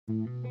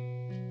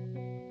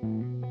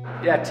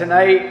Yeah,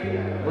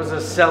 tonight was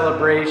a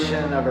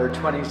celebration of our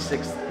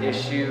 26th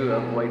issue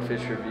of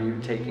Whitefish Review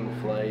taking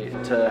flight.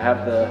 To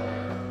have the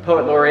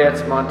Poet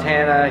Laureates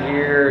Montana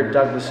here,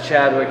 Douglas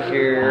Chadwick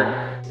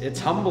here. It's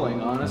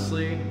humbling,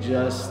 honestly,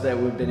 just that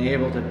we've been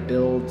able to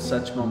build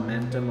such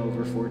momentum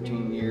over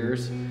 14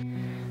 years.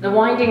 The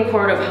winding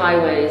cord of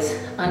highways,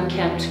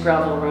 unkempt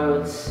gravel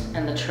roads,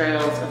 and the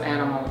trails of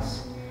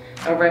animals.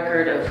 A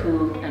record of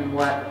who and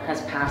what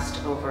has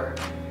passed over.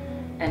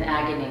 An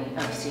agony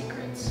of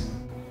secrets.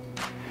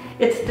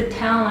 It's the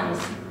talons,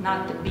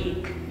 not the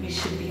beak, you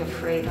should be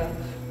afraid of.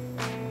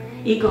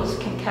 Eagles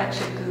can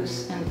catch a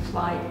goose in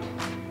flight.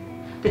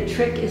 The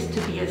trick is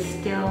to be as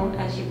still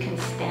as you can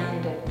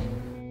stand it.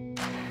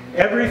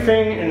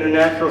 Everything in the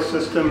natural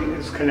system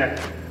is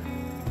connected.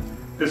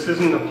 This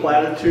isn't a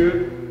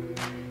platitude.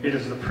 It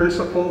is the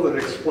principle that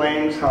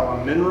explains how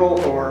a mineral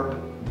orb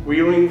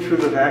wheeling through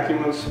the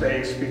vacuum of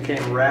space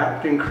became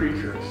wrapped in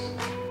creatures.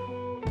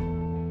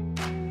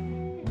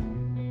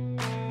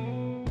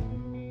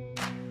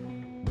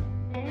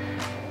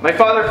 My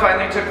father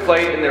finally took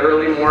flight in the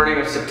early morning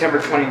of September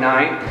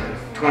 29th,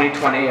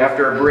 2020,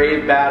 after a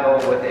brave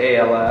battle with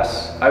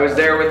ALS. I was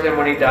there with him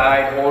when he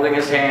died, holding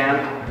his hand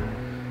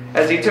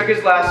as he took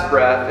his last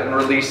breath and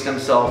released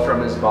himself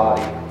from his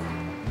body.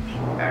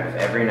 Out of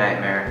every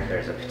nightmare,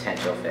 there's a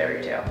potential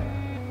fairy tale.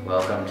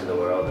 Welcome to the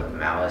world of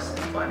Malice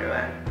and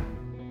Wonderland.